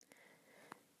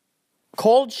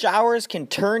Cold showers can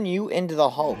turn you into the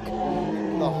Hulk.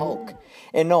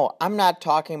 And no, I'm not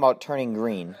talking about turning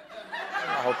green.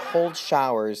 How cold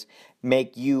showers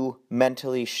make you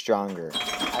mentally stronger.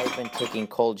 I've been taking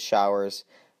cold showers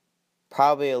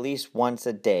probably at least once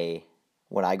a day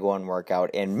when I go and work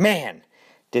out, and man,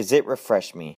 does it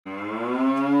refresh me.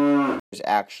 There's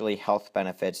actually health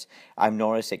benefits I've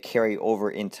noticed that carry over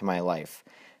into my life.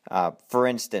 For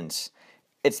instance,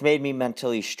 it's made me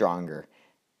mentally stronger.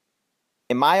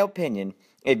 In my opinion,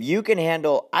 if you can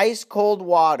handle ice cold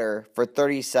water for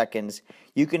 30 seconds,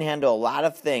 you can handle a lot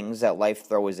of things that life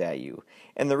throws at you.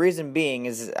 And the reason being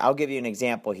is, I'll give you an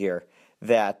example here,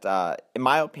 that in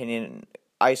my opinion,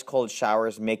 ice cold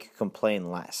showers make you complain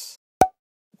less.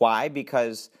 Why?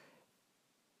 Because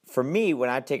for me, when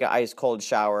I take an ice cold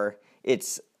shower,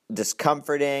 it's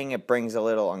discomforting, it brings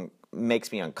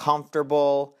makes me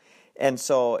uncomfortable. And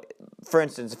so, for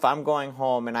instance, if I'm going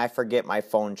home and I forget my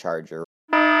phone charger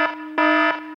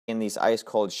in these ice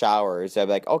cold showers, I'd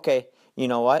be like, okay, you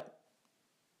know what?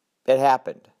 It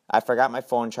happened. I forgot my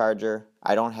phone charger.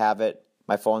 I don't have it.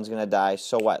 My phone's going to die.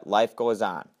 So what? Life goes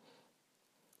on.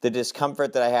 The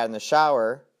discomfort that I had in the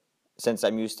shower, since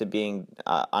I'm used to being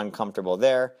uncomfortable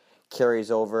there,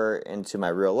 carries over into my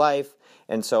real life.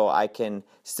 And so I can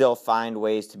still find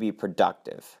ways to be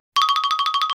productive.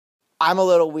 I'm a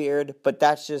little weird, but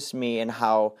that's just me and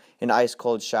how an ice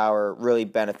cold shower really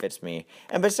benefits me.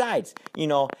 And besides,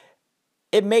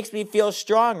 it makes me feel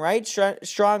strong, right?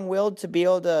 Strong-willed to be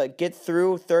able to get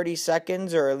through 30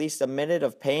 seconds or at least a minute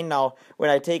of pain. Now,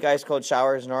 when I take ice cold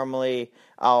showers, normally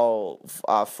I'll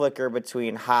flicker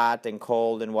between hot and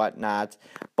cold and whatnot.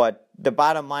 But the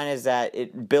bottom line is that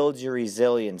it builds your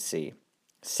resiliency,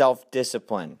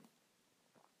 self-discipline.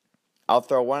 I'll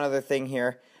throw one other thing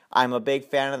here. I'm a big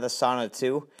fan of the sauna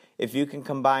too. If you can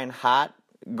combine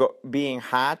being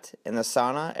hot in the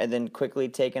sauna and then quickly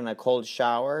taking a cold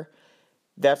shower,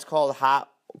 that's called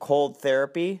hot-cold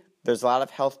therapy. There's a lot of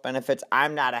health benefits.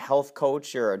 I'm not a health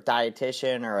coach or a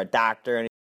dietitian or a doctor.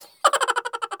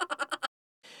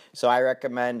 So I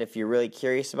recommend, if you're really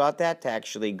curious about that, to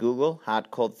actually Google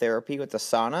hot-cold therapy with the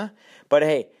sauna. But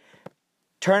hey,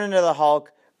 turn into the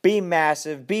Hulk. Be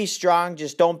massive. Be strong.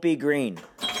 Just don't be green.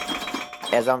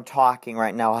 As I'm talking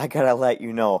right now, I gotta let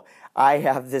you know, I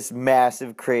have this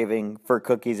massive craving for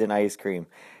cookies and ice cream.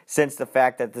 Since the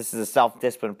fact that this is a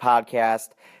self-discipline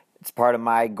podcast, it's part of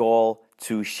my goal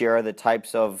to share the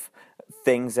types of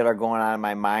things that are going on in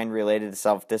my mind related to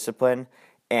self-discipline.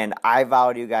 And I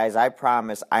vow to you guys, I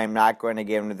promise I am not going to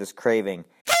give into this craving.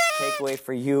 The takeaway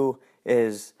for you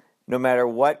is, no matter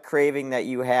what craving that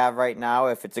you have right now,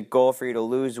 if it's a goal for you to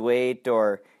lose weight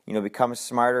or become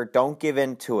smarter, don't give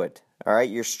in to it. All right,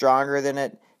 you're stronger than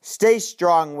it. Stay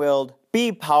strong-willed.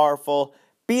 Be powerful.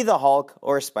 Be the Hulk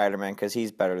or Spider-Man, because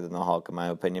he's better than the Hulk in my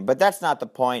opinion. But that's not the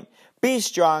point. Be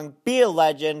strong. Be a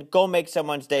legend. Go make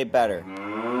someone's day better.